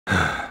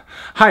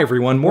Hi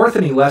everyone, more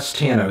than less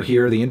Tano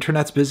here, the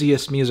internet's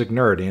busiest music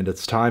nerd, and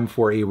it's time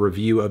for a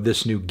review of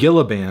this new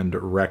Gilla Band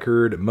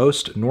record,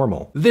 Most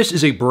Normal. This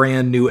is a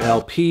brand new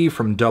LP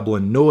from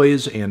Dublin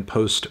noise and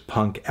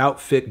post-punk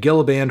outfit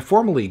Gilla Band,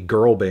 formerly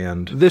Girl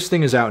Band. This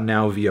thing is out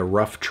now via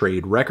Rough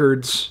Trade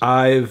Records.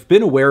 I've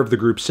been aware of the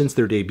group since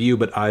their debut,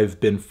 but I've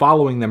been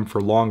following them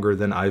for longer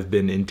than I've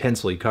been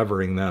intensely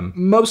covering them.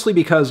 Mostly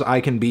because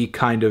I can be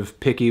kind of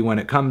picky when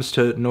it comes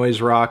to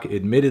noise rock,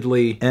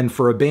 admittedly, and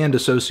for a band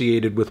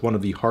associated with one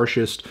of the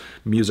harshest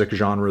music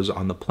genres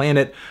on the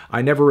planet,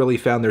 I never really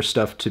found their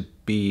stuff to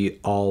be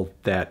all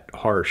that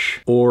harsh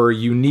or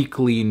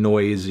uniquely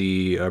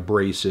noisy,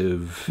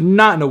 abrasive,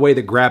 not in a way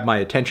that grabbed my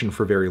attention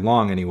for very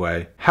long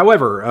anyway.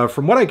 However,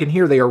 from what I can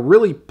hear, they are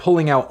really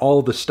pulling out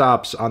all the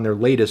stops on their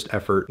latest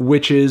effort,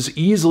 which is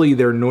easily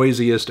their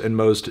noisiest and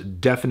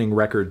most deafening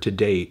record to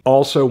date.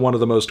 Also one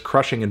of the most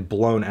crushing and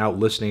blown out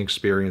listening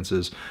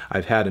experiences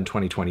I've had in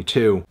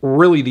 2022.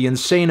 Really, the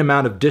insane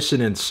amount of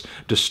dissonance,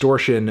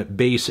 distortion,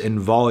 bass, and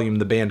volume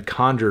the band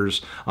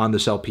conjures on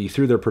this LP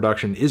through their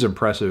production is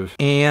impressive,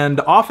 and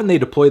often they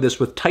deploy this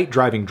with tight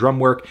driving drum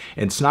work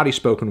and snotty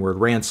spoken word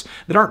rants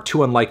that aren't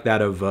too unlike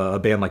that of a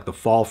band like The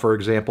Fall, for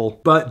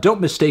example. But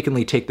don't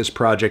mistakenly take this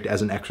project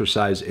as an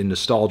exercise in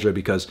nostalgia,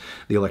 because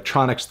the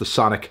electronics, the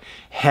sonic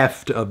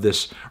heft of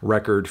this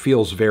record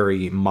feels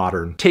very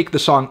modern. Take the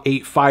song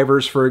 8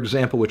 Fivers, for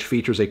example, which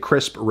features a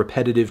crisp,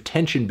 repetitive,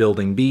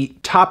 tension-building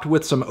beat, topped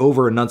with some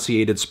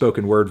over-enunciated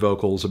spoken word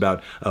vocals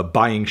about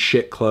buying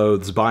shit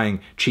clothes,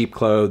 buying cheap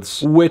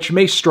clothes, which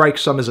may strike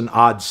some as an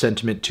odd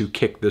sentiment to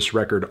kick this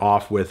record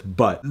off with,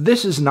 but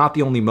this is not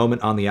the only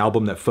moment on the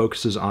album that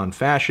focuses on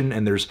fashion,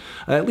 and there's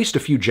at least a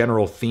few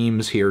general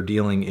themes here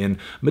dealing in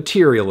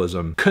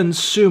materialism,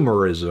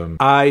 consumerism.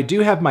 I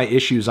do have my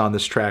issues on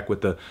this track with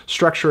the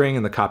structuring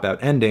and the cop-out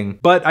ending,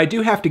 but I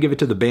do have to give it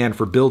to the band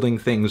for building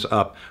things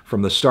up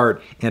from the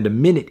start, and a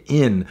minute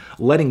in,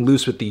 letting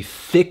loose with the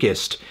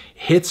thickest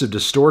hits of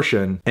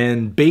distortion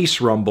and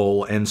bass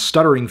rumble and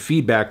stuttering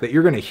feedback that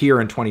you're going to hear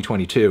in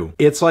 2022.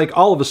 It's like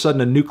all of a sudden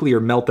a nuclear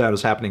meltdown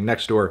is happening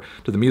next door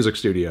to the music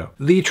studio.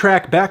 The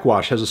track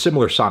Backwash has a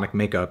similar sonic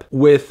makeup,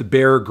 with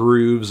bare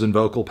grooves and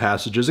vocal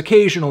passages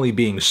occasionally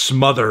being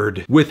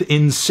smothered with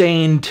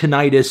insane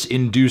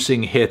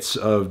tinnitus-inducing hits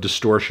of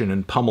distortion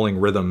and pummeling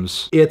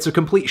rhythms. It's a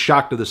complete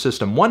shock to the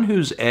system, one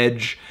whose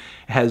edge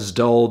has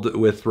dulled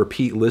with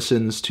repeat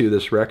listens to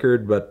this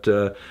record, but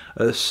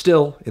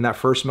still, in that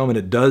first moment,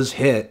 it does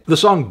hit. The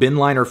song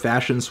Binliner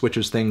Fashion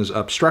switches things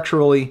up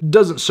structurally,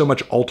 doesn't so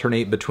much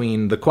alternate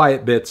between the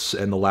quiet bits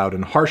and the loud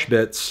and harsh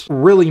bits,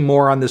 really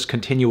more on this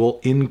continual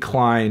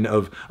incline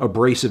of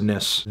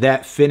abrasiveness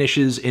that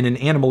finishes in an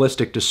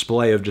animalistic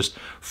display of just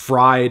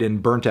fried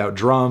and burnt out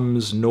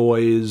drums,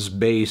 noise,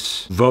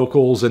 bass,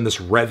 vocals, and this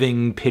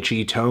revving,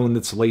 pitchy tone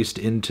that's laced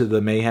into the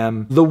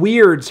mayhem. The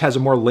Weirds has a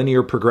more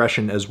linear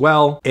progression as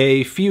well,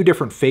 a few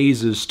different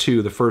phases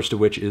too, the first of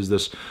which is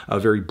this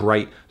very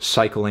bright,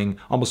 cycling,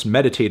 almost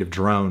meditative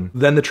drone.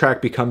 Then the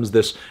track becomes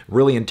this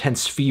really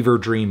intense fever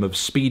dream of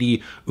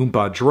speedy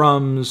oompa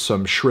drums,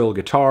 some shrill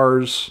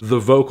guitars. The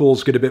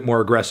vocals get a bit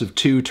more aggressive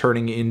too,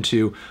 turning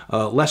into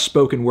less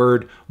spoken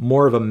word,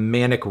 more of a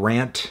manic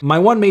rant. My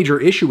one major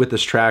issue with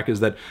this track is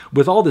that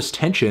with all this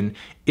tension,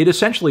 it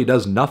essentially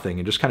does nothing.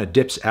 It just kind of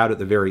dips out at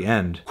the very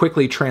end,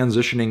 quickly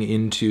transitioning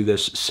into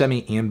this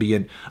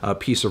semi-ambient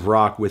piece of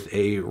rock with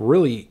a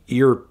really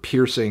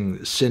ear-piercing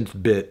synth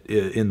bit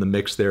in the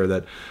mix there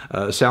that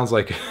sounds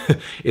like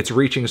it's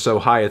reaching so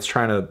high it's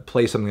trying to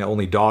play something that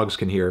only dogs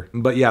can hear.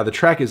 But yeah, the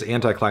track is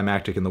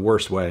anticlimactic in the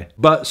worst way.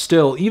 But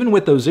still, even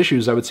with those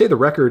issues, I would say the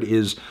record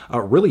is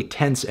really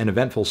tense and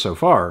eventful so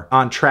far,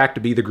 on track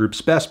to be the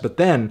group's best, but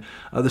then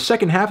the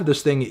second half of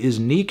this thing is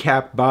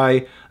kneecapped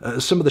by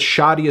some of the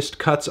shoddiest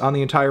cuts on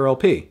the entire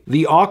LP.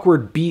 The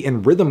awkward beat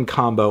and rhythm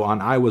combo on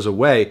I Was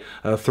Away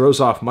throws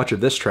off much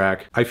of this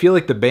track. I feel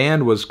like the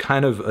band was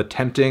kind of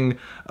attempting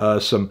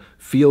some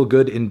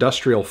feel-good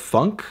industrial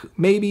funk,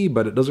 maybe,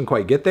 but it doesn't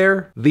quite get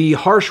there. The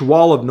harsh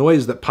wall of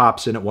noise that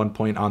pops in at one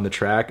point on the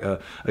track,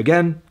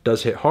 again,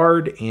 does hit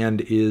hard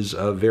and is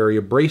very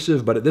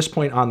abrasive, but at this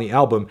point on the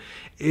album,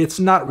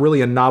 it's not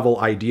really a novel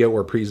idea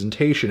or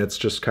presentation. It's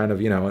just kind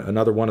of, you know,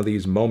 another one of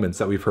these moments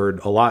that we've heard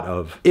a lot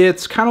of.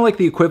 It's kind of like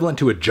the equivalent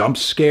to a jump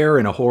scare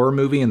in a horror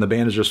movie, and the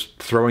band is just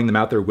throwing them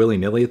out there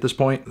willy-nilly at this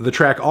point. The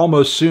track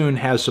Almost Soon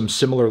has some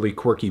similarly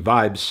quirky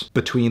vibes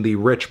between the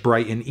rich,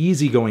 bright, and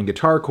easygoing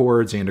guitar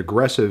chords and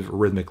aggressive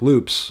rhythmic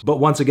loops. But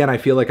once again, I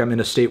feel like I'm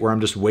in a state where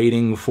I'm just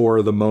waiting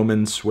for the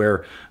moments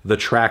where the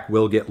track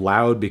will get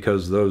loud,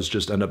 because those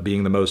just end up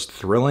being the most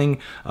thrilling.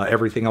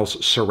 Everything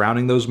else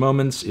surrounding those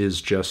moments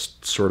is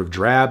just sort of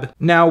drab.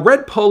 Now,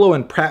 Red Polo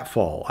and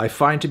Pratfall I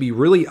find to be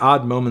really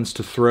odd moments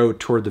to throw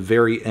toward the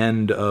very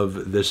end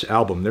of this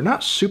album. They're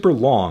not super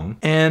long,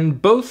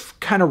 and both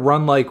kind of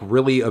run like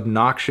really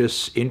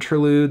obnoxious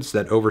interludes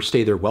that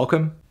overstay their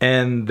welcome,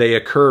 and they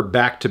occur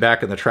back to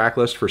back in the track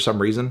list for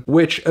some reason,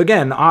 which,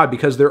 again, odd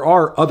because there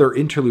are other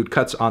interlude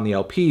cuts on the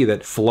LP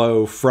that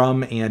flow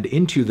from and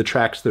into the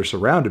tracks they're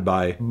surrounded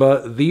by,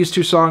 but these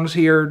two songs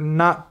here,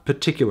 not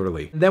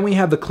particularly. Then we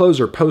have the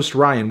closer, Post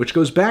Ryan, which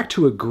goes back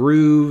to a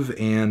groove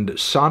and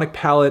sonic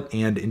palette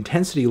and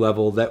intensity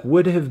level that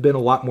would have been a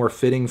lot more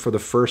fitting for the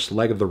first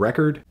leg of the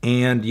record,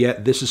 and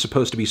yet this is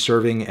supposed to be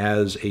serving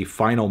as a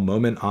final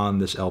moment on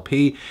this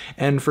LP.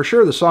 And for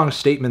sure, the song's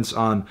statements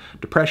on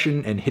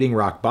depression and hitting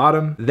rock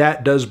bottom,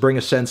 that does bring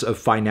a sense of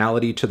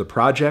finality to the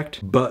project,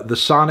 but the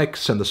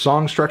sonics and the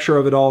song structure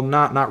of it all,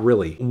 not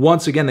really.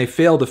 Once again, they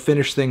fail to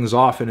finish things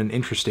off in an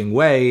interesting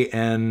way,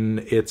 and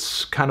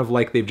it's kind of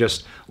like they've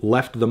just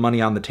left the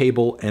money on the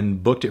table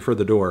and booked it for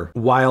the door.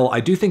 While I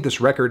do think this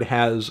record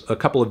has a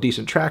couple of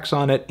decent tracks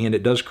on it, and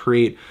it does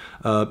create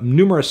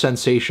numerous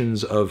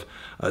sensations of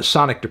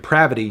sonic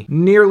depravity,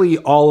 nearly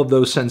all of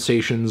those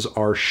sensations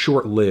are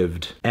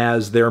short-lived,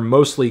 as they're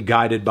mostly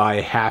guided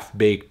by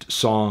half-baked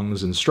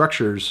songs and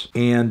structures,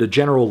 and a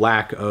general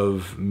lack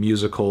of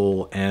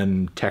musical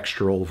and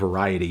textural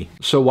variety.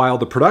 So while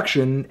the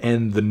production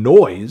and the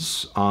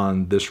noise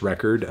on this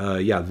record,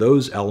 yeah,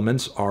 those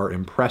elements are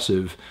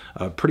impressive,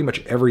 pretty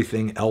much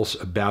everything else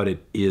about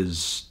it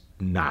is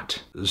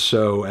not.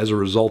 So as a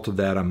result of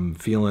that, I'm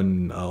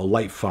feeling a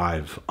light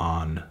 5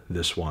 on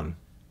this one.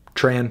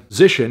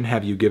 Transition,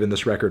 have you given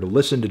this record a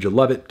listen? Did you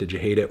love it? Did you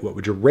hate it? What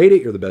would you rate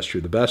it? You're the best, you're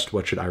the best.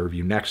 What should I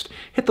review next?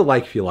 Hit the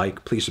like if you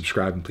like. Please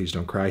subscribe and please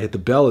don't cry. Hit the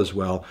bell as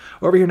well.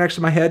 Over here next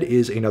to my head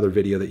is another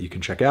video that you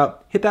can check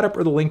out. Hit that up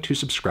or the link to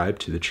subscribe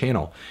to the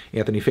channel.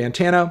 Anthony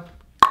Fantano,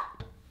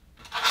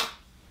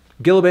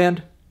 Gilla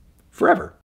Band, forever.